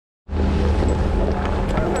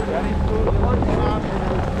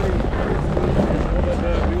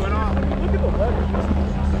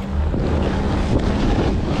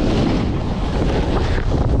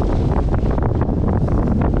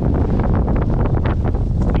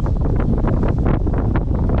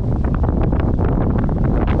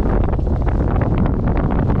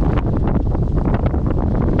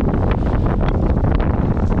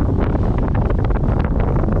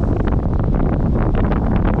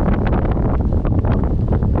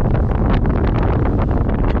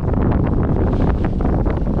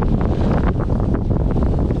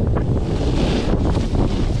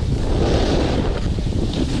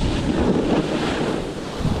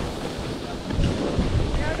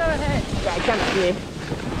I can't see.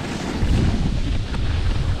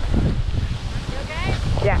 You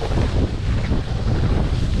okay? Yeah.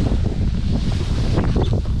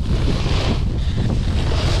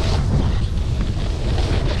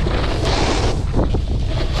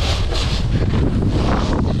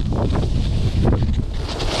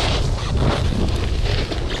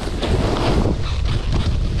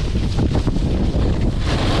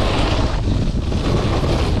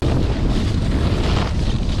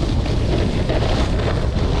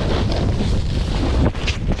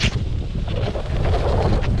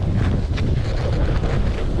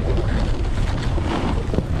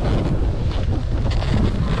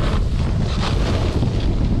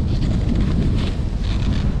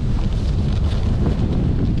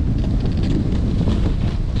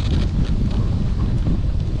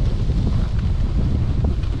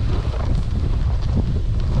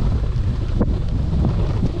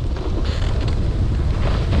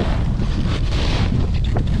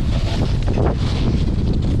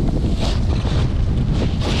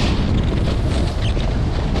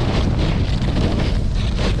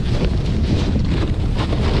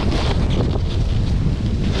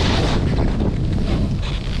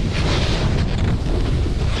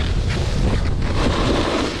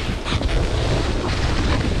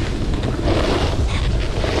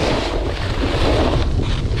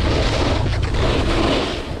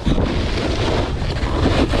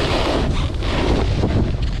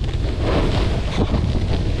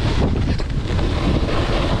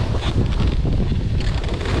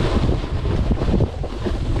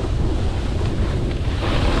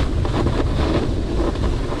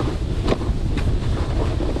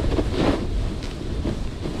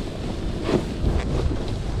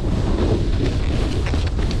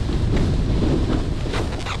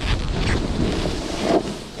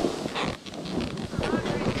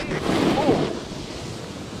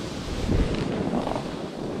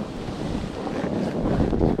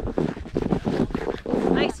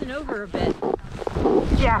 Icing over a bit.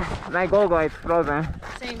 Yeah, my gogo is frozen.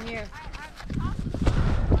 Same here. You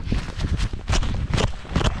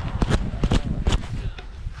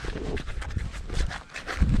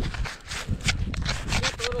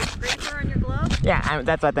got the little scraper on your glove? Yeah,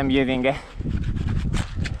 that's what I'm using. The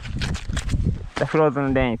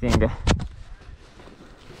frozen rain thing.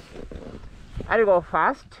 I'll go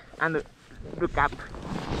fast and look up.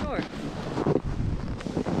 Sure.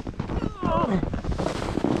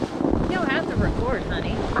 You don't have to record,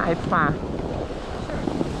 honey. Ah, it's fun.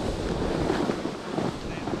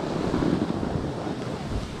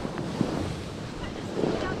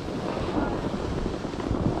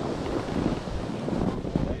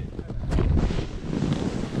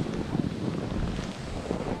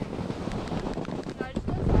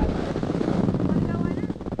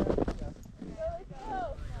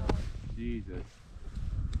 Jesus.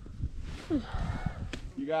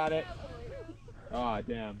 You got it. Oh,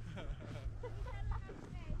 damn.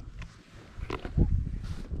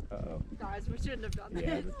 Uh-oh. Guys, we shouldn't have done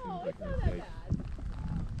Yeah, this. this seems like a mistake.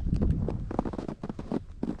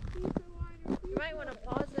 You might want to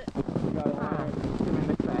pause it. You got it.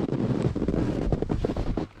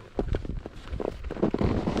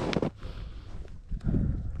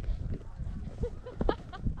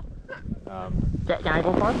 Can I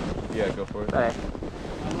go first? Yeah, go for it. Alright.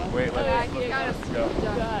 Wait, let's go.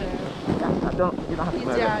 Yeah, you don't have to move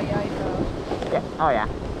it. Yeah. Yeah. Oh yeah.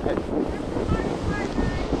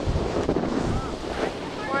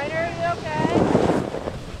 Pointer, you okay?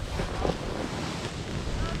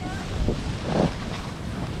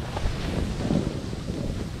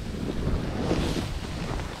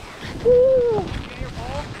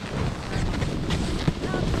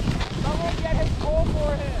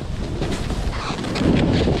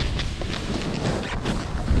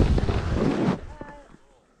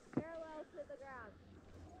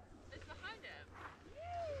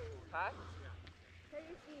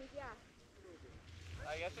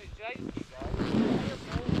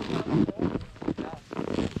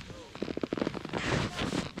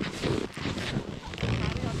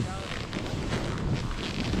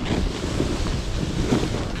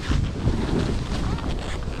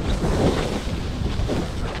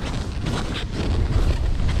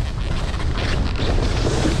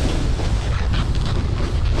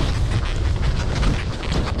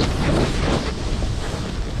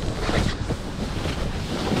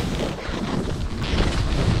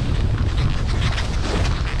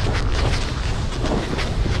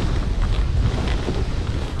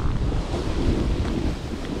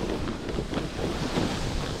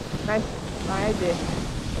 My idea.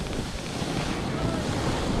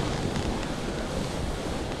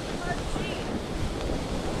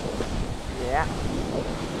 Yeah.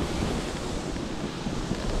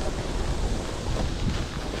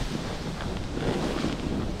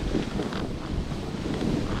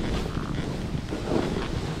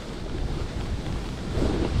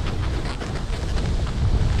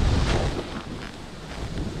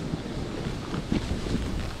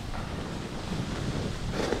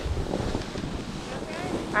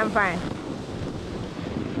 I'm fine.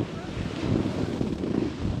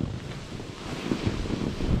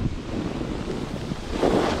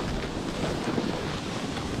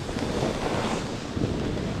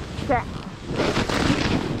 Okay.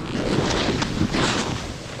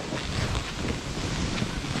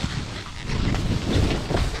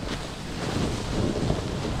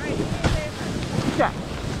 Alright, do me a favor. Okay.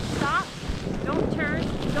 Stop. Don't turn.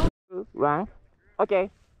 Don't. Right. Okay.